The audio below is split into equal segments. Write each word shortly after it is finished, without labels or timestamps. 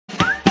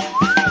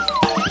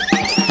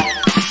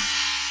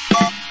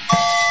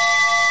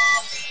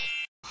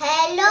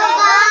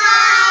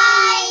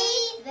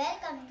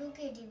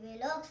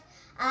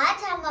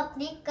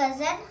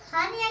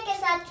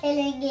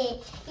खेलेंगे।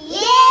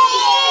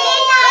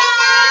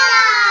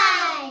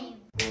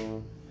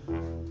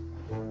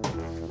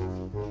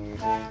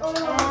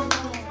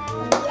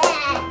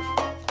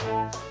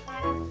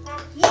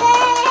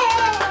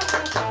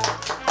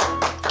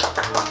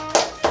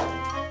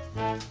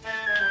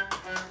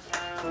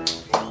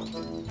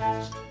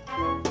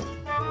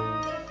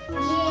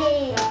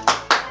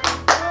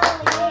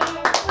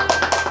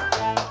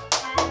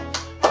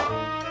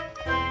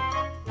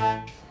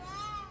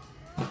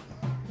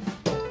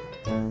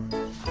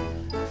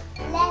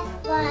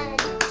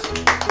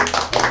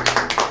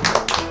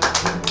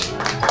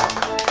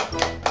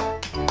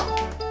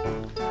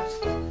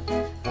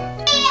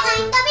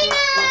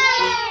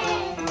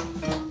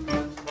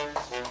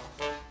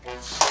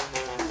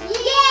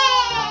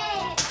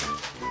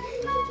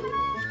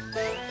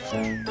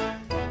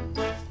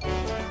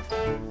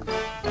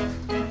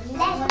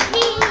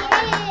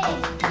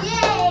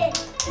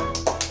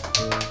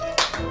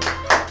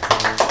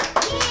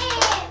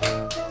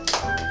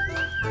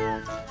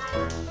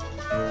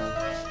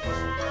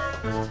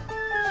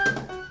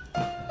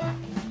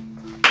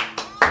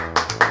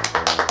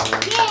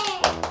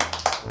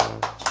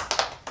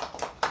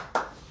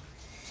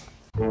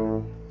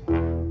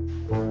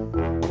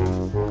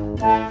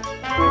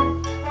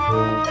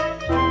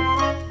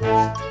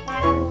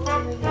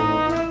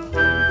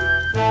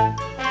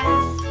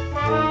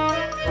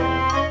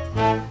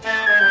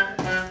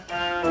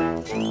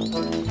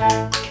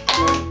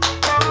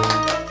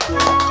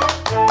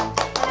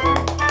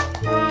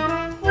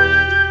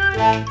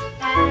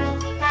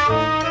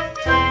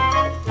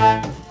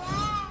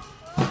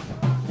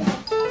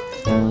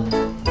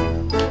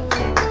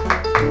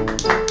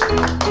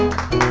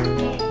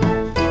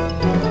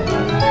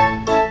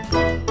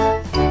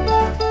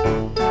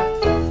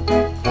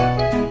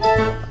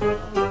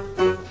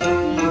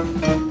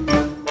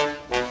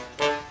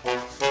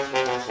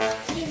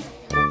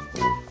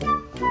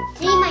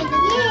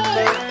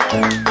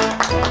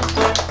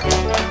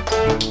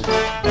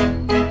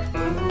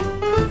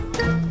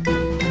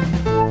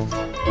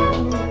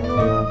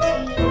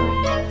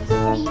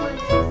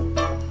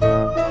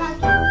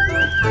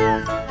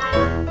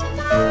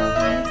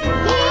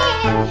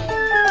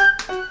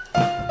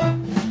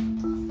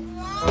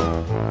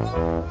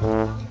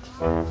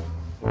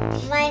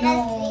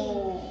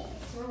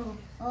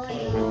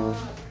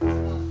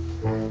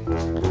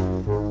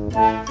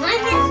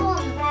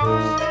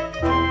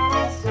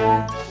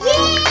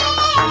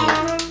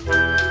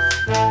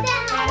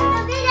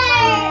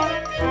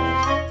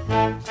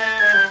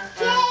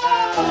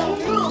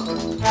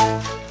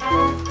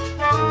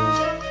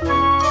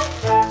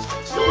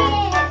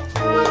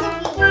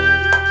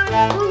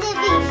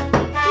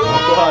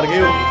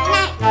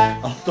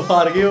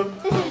 हार गए हो।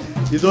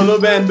 ये दोनों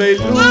बहन भाई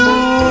loser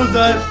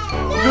loser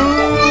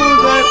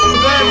loser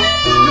loser.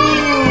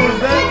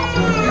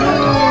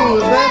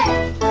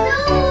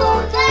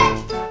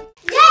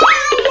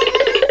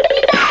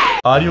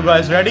 Are you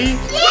guys ready?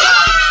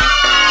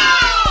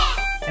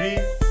 3,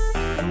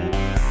 2,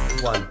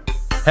 1.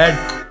 Head,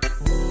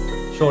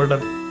 shoulder,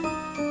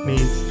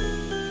 knees,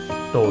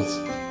 toes.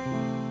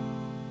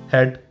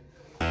 Head,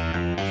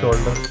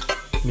 shoulder,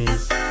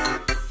 knees,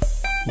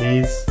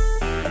 knees,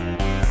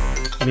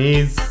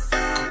 knees,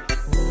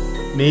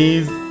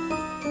 knees,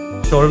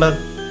 shoulder,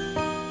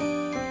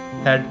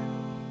 head,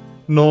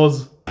 nose,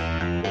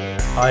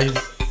 eyes,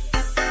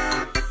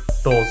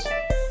 toes,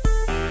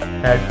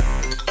 head,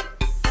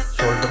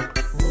 shoulder,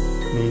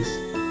 knees,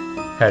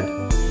 head,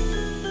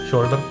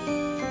 shoulder,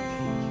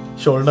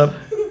 shoulder,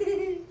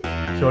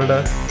 shoulder,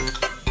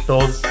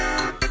 toes,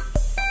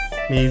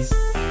 knees,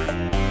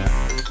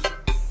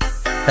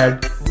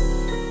 head,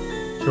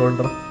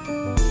 shoulder,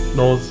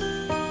 nose,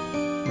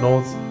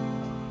 nose,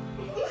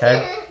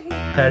 head,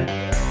 head,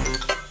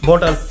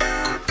 bottle.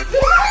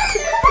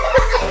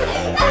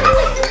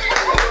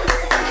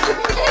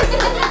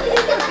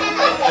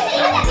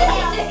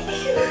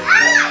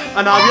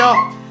 Anabia,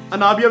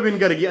 Anabia win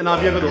करेगी।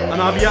 अनाबिया को दो।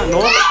 Anabia,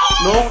 no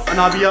no,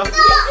 Anabia.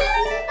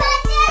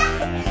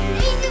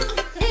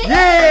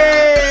 ये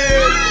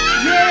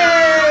ये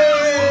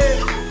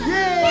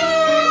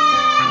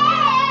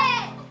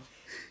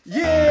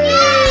ये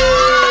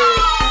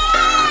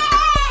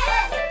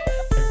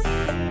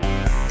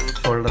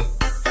shoulder,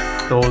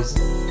 toes,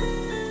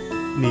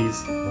 knees,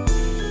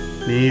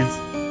 knees,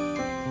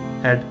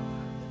 head,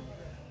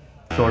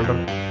 shoulder,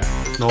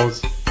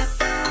 nose,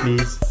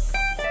 knees,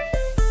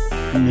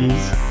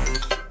 knees,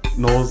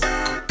 nose,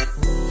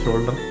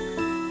 shoulder,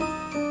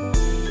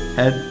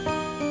 head,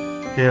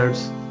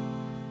 hairs,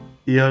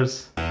 ears,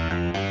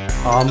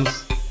 arms,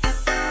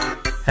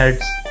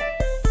 heads,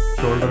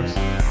 shoulders,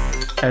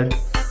 head,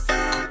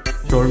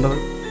 shoulder,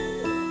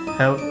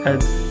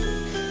 head,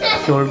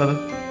 shoulder,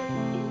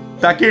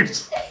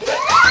 packets.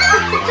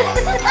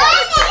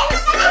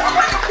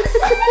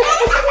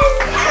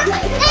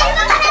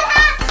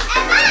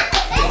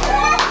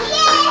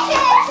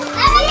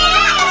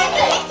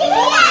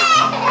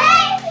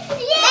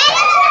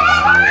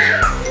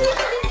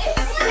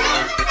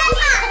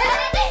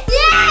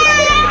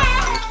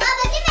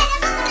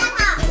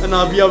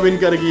 Anabia win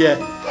कर गई है।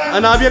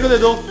 अनाबिया को दे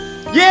दो।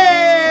 ये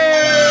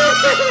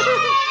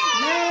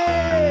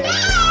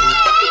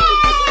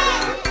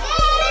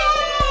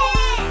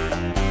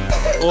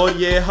और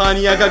ये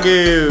हानिया का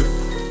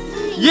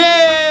गिफ्ट। ये